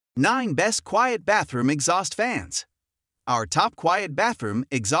9 Best Quiet Bathroom Exhaust Fans. Our top quiet bathroom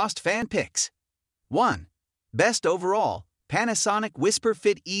exhaust fan picks. 1. Best Overall, Panasonic Whisper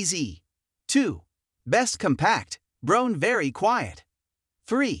Fit EZ. 2. Best Compact, Broan Very Quiet.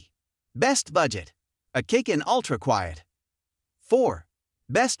 3. Best Budget, Akicon Ultra Quiet. 4.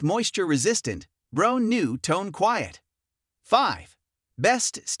 Best Moisture Resistant, Broan NuTone Quiet. 5.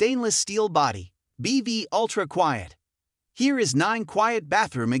 Best Stainless Steel Body, BV Ultra Quiet. Here is 9 quiet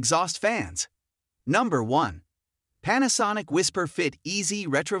bathroom exhaust fans. Number 1. Panasonic Whisper Fit EZ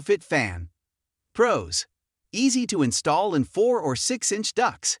Retrofit Fan. Pros: easy to install in 4 or 6-inch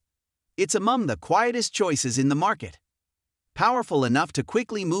ducts. It's among the quietest choices in the market. Powerful enough to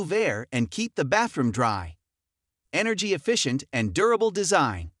quickly move air and keep the bathroom dry. Energy efficient and durable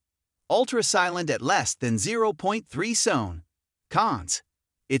design. Ultra silent at less than 0.3 SON. Cons: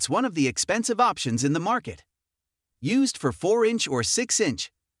 it's one of the expensive options in the market. Used for 4-inch or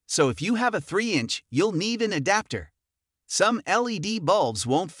 6-inch, so if you have a 3-inch, you'll need an adapter. Some LED bulbs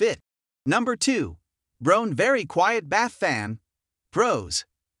won't fit. Number 2. Broan Very Quiet Bath Fan. Pros: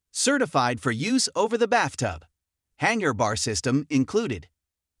 certified for use over the bathtub. Hanger bar system included.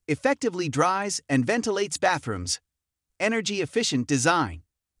 Effectively dries and ventilates bathrooms. Energy efficient design.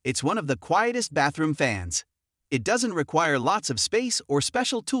 It's one of the quietest bathroom fans. It doesn't require lots of space or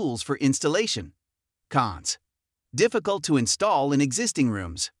special tools for installation. Cons: difficult to install in existing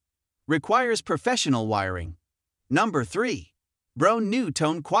rooms. Requires professional wiring. Number 3. Broan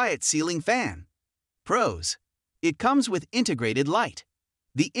NuTone Quiet Ceiling Fan. Pros: it comes with integrated light.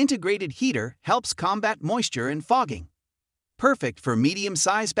 The integrated heater helps combat moisture and fogging. Perfect for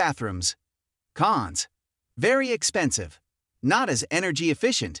medium-sized bathrooms. Cons: very expensive. Not as energy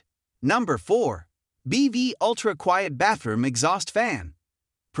efficient. Number 4. BV Ultra Quiet Bathroom Exhaust Fan.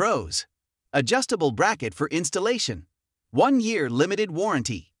 Pros: adjustable bracket for installation. 1-year limited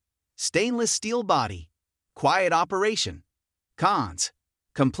warranty. Stainless steel body. Quiet operation. Cons: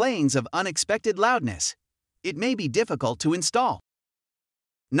 complains of unexpected loudness. It may be difficult to install.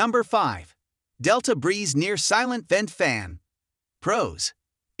 Number 5. Delta Breeze Near Silent Vent Fan. Pros: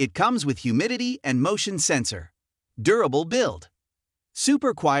 it comes with humidity and motion sensor. Durable build.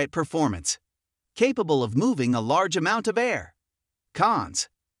 Super quiet performance. Capable of moving a large amount of air. Cons: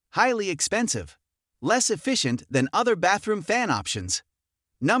 highly expensive. Less efficient than other bathroom fan options.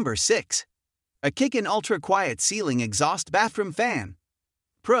 Number 6. Akicon Ultra Quiet Ceiling Exhaust Bathroom Fan.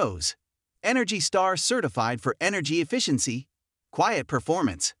 Pros: Energy Star certified for energy efficiency. Quiet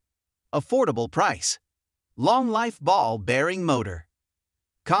performance. Affordable price. Long life ball bearing motor.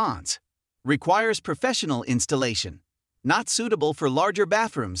 Cons: requires professional installation. Not suitable for larger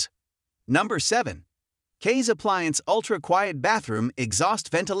bathrooms. Number 7. K's Appliance Ultra Quiet Bathroom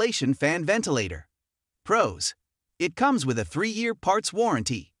Exhaust Ventilation Fan Ventilator. Pros: it comes with a 3-year parts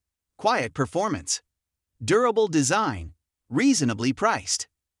warranty. Quiet performance. Durable design. Reasonably priced.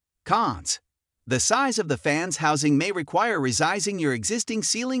 Cons: the size of the fan's housing may require resizing your existing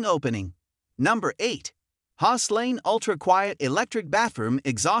ceiling opening. Number 8. Lane Ultra Quiet Electric Bathroom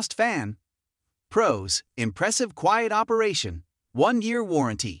Exhaust Fan. Pros: impressive quiet operation. 1-year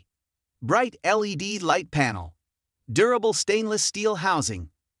warranty. Bright LED light panel. Durable stainless steel housing.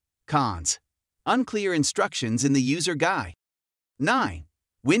 Cons: unclear instructions in the user guide. 9.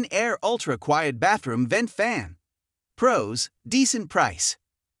 Win Air Ultra Quiet Bathroom Vent Fan. Pros: decent price.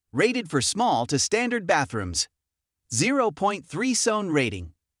 Rated for small to standard bathrooms. 0.3 SON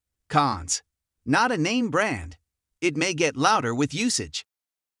rating. Cons: not a name brand. It may get louder with usage.